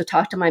stuff to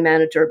talk to my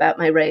manager about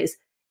my raise.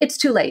 It's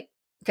too late.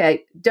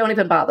 Okay, don't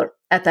even bother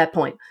at that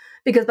point,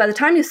 because by the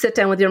time you sit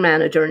down with your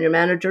manager and your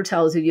manager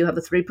tells you have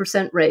a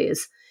 3%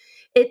 raise,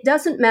 it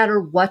doesn't matter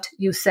what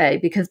you say,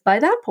 because by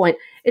that point,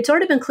 it's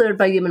already been cleared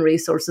by human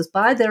resources,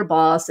 by their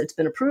boss. It's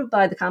been approved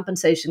by the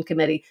compensation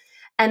committee,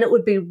 and it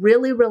would be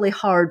really, really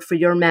hard for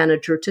your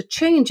manager to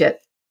change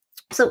it.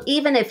 So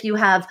even if you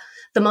have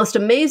the most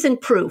amazing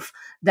proof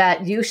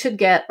that you should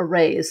get a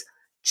raise,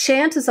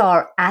 chances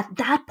are at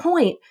that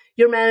point,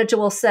 your manager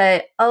will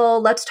say, oh,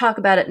 let's talk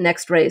about it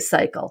next raise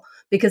cycle,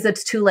 because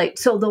it's too late.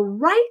 So the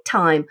right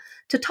time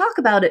to talk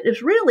about it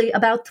is really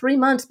about 3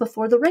 months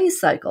before the raise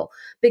cycle.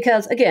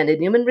 Because again,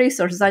 in human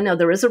resources, I know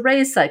there is a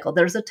raise cycle.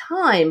 There's a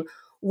time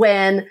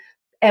when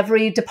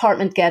every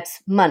department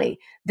gets money.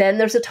 Then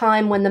there's a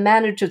time when the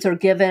managers are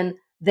given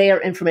their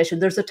information.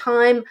 There's a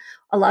time,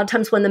 a lot of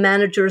times, when the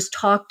managers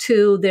talk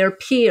to their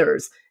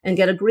peers and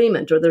get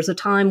agreement, or there's a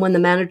time when the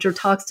manager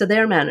talks to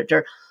their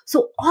manager.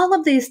 So all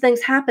of these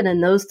things happen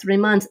in those 3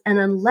 months. And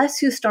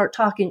unless you start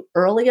talking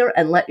earlier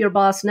and let your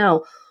boss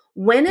know,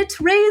 when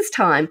it's raise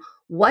time,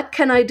 what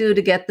can I do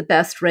to get the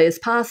best raise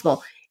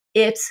possible?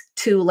 It's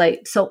too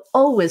late. So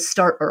always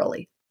start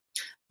early.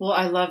 Well,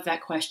 I love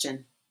that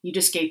question. You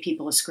just gave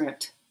people a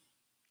script.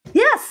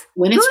 Yes.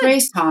 When it's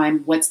raise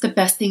time, what's the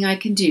best thing I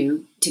can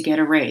do to get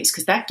a raise?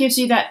 Because that gives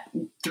you that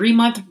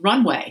 3-month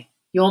runway.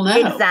 You'll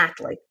know.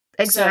 Exactly.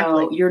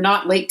 So you're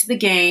not late to the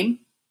game,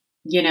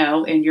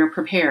 and you're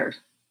prepared.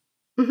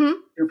 Mm-hmm.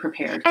 You're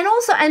prepared. And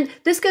also, and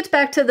this gets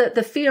back to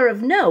the fear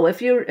of no.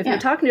 If you're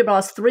talking to your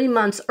boss 3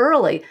 months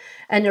early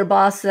and your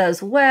boss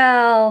says,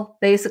 well,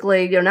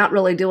 basically, you're not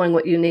really doing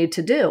what you need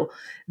to do,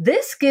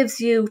 this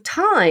gives you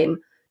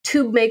time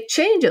to make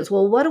changes.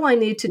 Well, what do I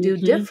need to do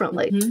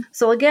differently? Mm-hmm.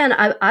 So again,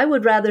 I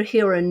would rather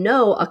hear a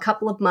no a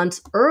couple of months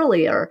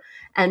earlier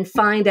and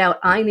find out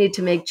I need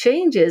to make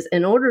changes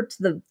in order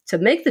to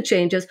make the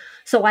changes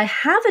so I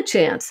have a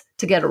chance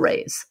to get a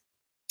raise.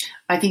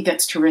 I think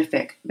that's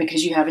terrific,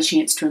 because you have a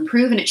chance to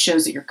improve, and it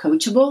shows that you're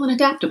coachable and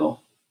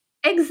adaptable.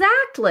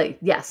 Exactly.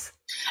 Yes.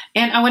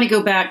 And I want to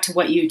go back to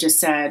what you just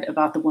said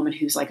about the woman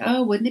who's like,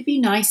 oh, wouldn't it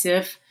be nice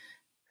if,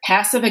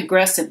 Passive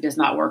aggressive does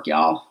not work,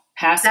 y'all.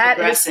 Passive That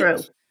is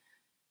aggressive. true.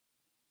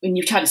 When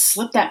you try to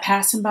slip that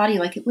past somebody,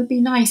 like it would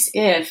be nice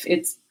if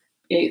it's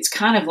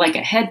kind of like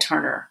a head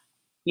turner,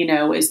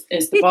 as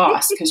the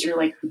boss, because you're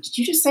like, did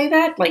you just say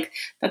that? Like,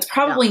 that's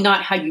probably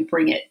not how you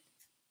bring it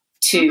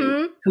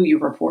to who you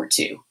report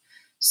to.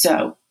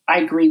 So I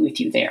agree with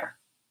you there.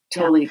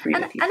 Totally agree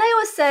with you. And I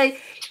always say,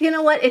 you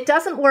know what? It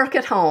doesn't work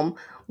at home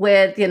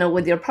with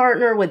your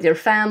partner, with your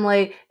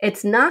family.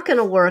 It's not going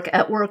to work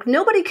at work.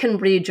 Nobody can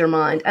read your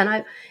mind. And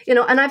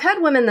I've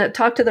had women that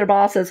talk to their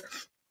bosses.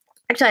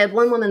 Actually, I had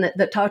one woman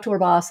that talked to her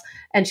boss,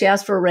 and she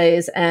asked for a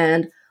raise,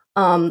 and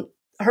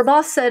her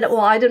boss said,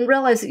 well, I didn't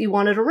realize that you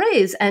wanted a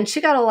raise. And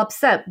she got all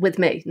upset with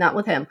me, not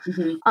with him.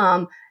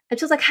 And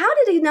she was like, how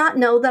did he not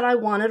know that I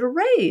wanted a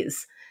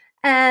raise?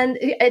 And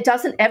it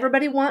doesn't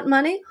everybody want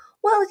money?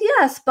 Well,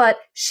 yes, but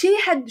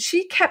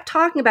she kept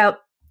talking about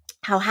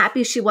how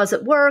happy she was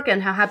at work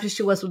and how happy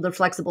she was with her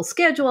flexible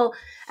schedule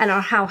and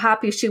how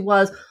happy she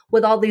was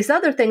with all these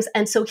other things.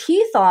 And so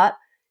he thought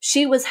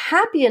she was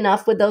happy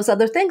enough with those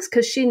other things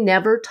because she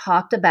never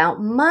talked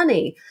about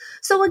money.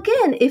 So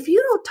again, if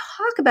you don't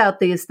talk about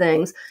these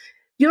things,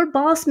 your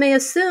boss may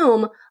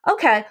assume,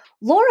 okay,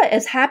 Laura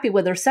is happy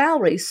with her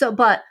salary.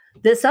 But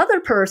this other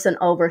person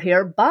over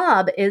here,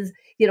 Bob,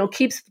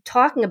 keeps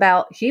talking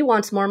about he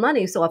wants more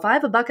money. So if I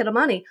have a bucket of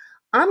money,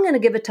 I'm going to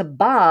give it to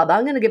Bob.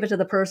 I'm going to give it to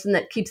the person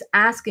that keeps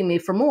asking me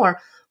for more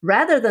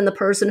rather than the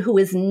person who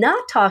is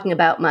not talking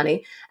about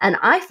money. And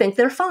I think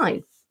they're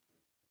fine.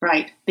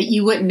 Right. But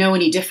you wouldn't know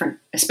any different,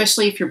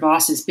 especially if your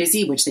boss is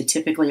busy, which they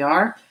typically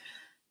are.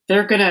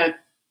 They're going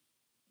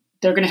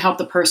to help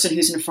the person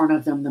who's in front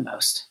of them the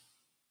most.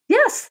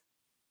 Yes.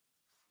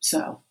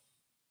 So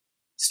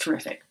it's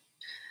terrific.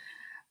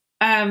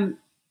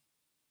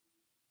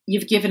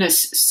 You've given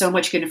us so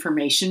much good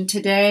information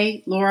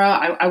today, Laura.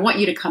 I want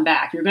you to come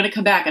back. You're going to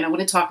come back, and I want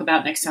to talk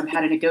about next time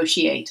how to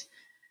negotiate.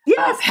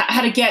 Yes.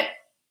 How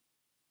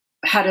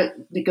to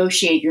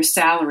negotiate your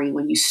salary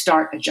when you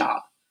start a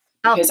job.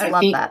 Because I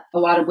think that. A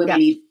lot of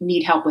women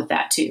need help with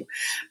that too.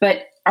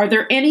 But are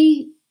there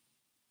any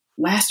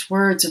last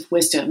words of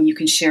wisdom you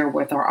can share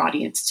with our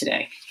audience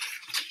today?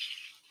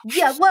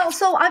 Yeah, well,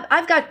 so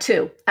I've got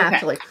two,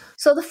 actually. Okay.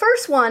 So the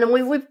first one, and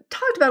we've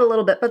talked about it a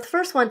little bit, but the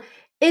first one,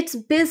 it's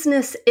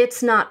business,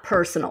 it's not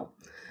personal.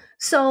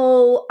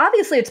 So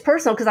obviously it's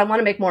personal because I want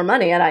to make more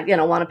money and I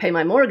want to pay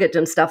my mortgage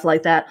and stuff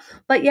like that.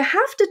 But you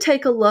have to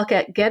take a look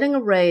at getting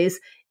a raise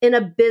in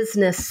a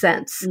business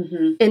sense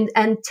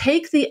and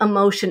take the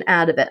emotion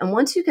out of it. And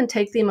once you can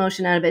take the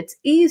emotion out of it, it's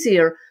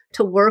easier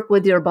to work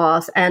with your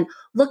boss and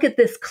look at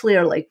this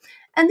clearly.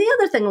 And the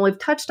other thing, and we've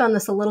touched on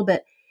this a little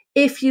bit,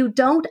 if you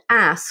don't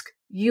ask,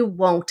 you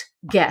won't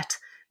get.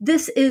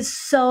 This is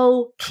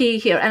so key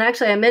here. And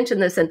actually, I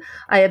mentioned this, and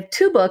I have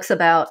two books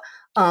about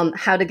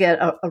how to get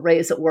a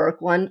raise at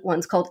work.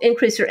 One's called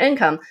Increase Your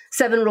Income,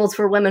 7 Rules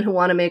for Women Who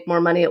Want to Make More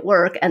Money at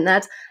Work. And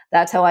that's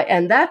how I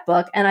end that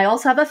book. And I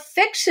also have a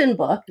fiction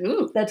book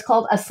that's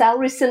called A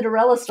Salary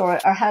Cinderella Story,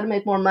 or How to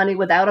Make More Money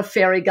Without a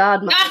Fairy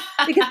Godmother.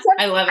 Because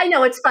I love it. I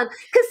know it's fun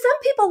because some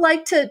people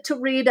like to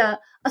read a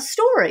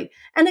story.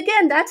 And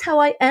again, that's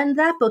how I end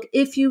that book.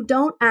 If you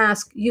don't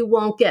ask, you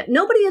won't get.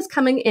 Nobody is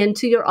coming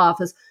into your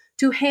office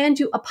to hand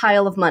you a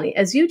pile of money.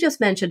 As you just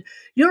mentioned,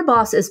 your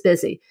boss is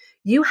busy.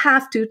 You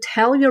have to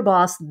tell your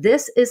boss,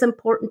 this is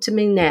important to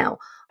me now.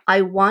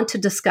 I want to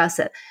discuss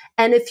it.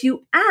 And if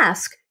you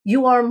ask,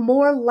 you are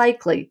more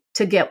likely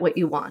to get what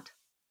you want.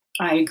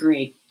 I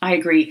agree. I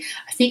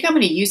think I'm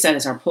going to use that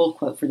as our pull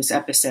quote for this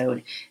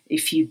episode.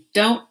 If you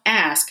don't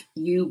ask,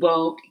 you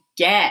won't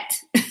get.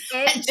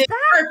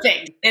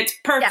 Exactly. It's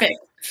perfect.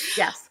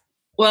 Yes.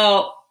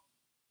 Well,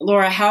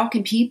 Laura, how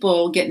can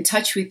people get in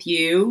touch with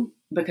you,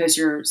 because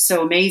you're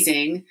so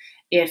amazing,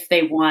 if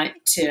they want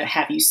to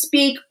have you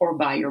speak or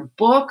buy your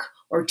book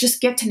or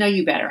just get to know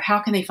you better? How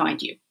can they find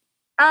you?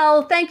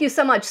 Oh, thank you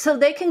so much. So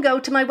they can go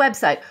to my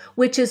website,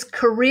 which is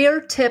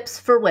Career Tips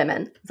for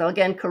Women. So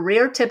again,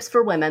 Career Tips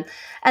for Women.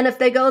 And if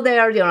they go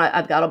there,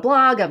 I've got a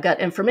blog, I've got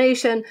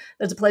information.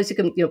 There's a place you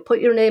can put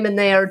your name in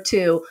there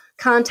to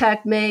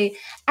contact me.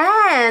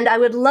 And I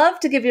would love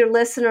to give your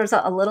listeners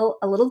a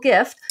little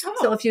gift. Oh.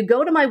 So if you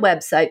go to my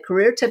website,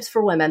 Career Tips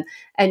for Women,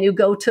 and you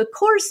go to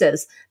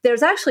courses,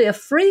 there's actually a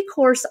free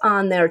course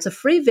on there. It's a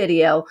free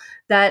video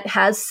that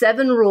has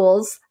 7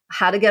 rules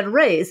how to get a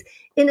raise.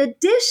 In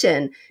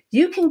addition,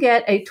 you can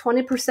get a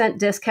 20%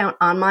 discount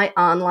on my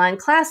online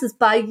classes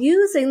by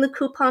using the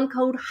coupon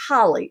code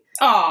HOLLY.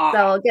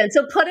 Aww.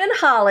 So put in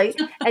HOLLY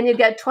and you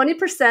get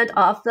 20%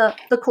 off the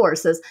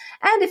courses.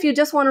 And if you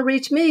just want to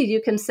reach me,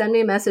 you can send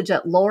me a message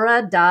at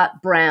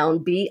laura.browne,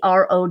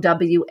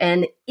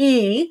 BROWNE,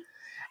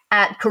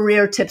 at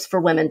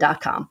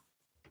careertipsforwomen.com.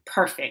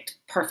 Perfect.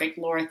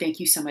 Laura, thank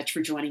you so much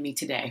for joining me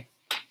today.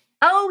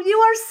 Oh, you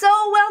are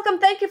so welcome.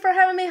 Thank you for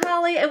having me,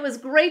 Holly. It was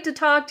great to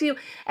talk to you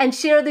and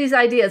share these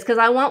ideas because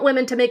I want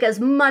women to make as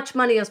much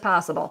money as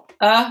possible.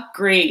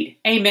 Agreed.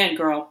 Amen,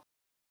 girl.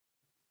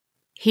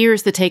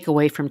 Here's the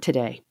takeaway from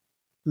today.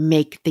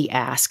 Make the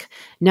ask.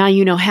 Now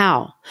you know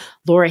how.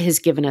 Laura has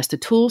given us the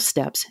tools,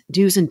 steps,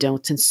 do's and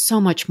don'ts, and so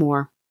much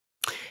more.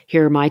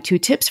 Here are my 2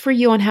 tips for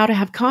you on how to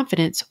have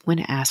confidence when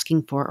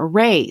asking for a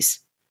raise.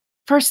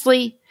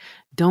 Firstly,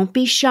 don't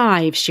be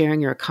shy of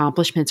sharing your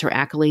accomplishments or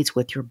accolades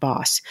with your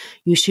boss.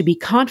 You should be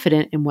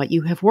confident in what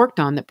you have worked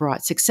on that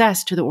brought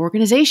success to the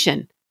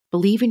organization.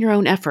 Believe in your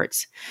own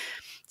efforts.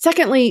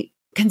 Secondly,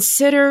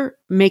 consider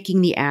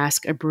making the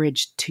ask a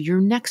bridge to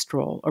your next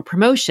role or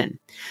promotion.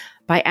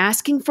 By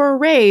asking for a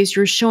raise,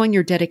 you're showing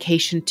your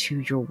dedication to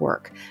your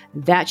work.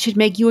 That should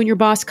make you and your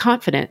boss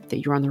confident that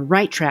you're on the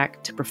right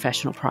track to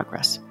professional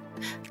progress.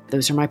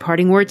 Those are my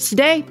parting words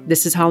today.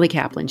 This is Holly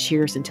Kaplan.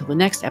 Cheers until the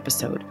next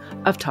episode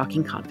of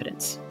Talking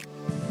Confidence.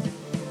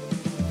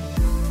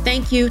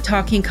 Thank you,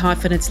 Talking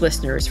Confidence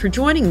listeners, for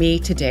joining me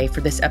today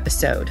for this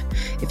episode.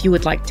 If you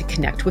would like to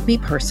connect with me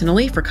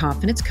personally for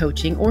confidence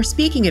coaching or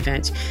speaking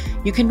events,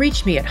 you can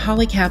reach me at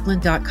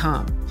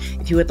hollykaplan.com.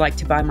 If you would like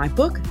to buy my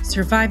book,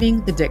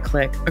 Surviving the Dick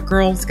Click, A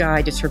Girl's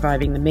Guide to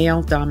Surviving the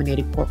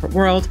Male-Dominated Corporate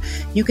World,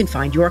 you can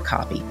find your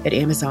copy at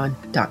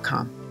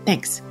amazon.com.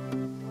 Thanks.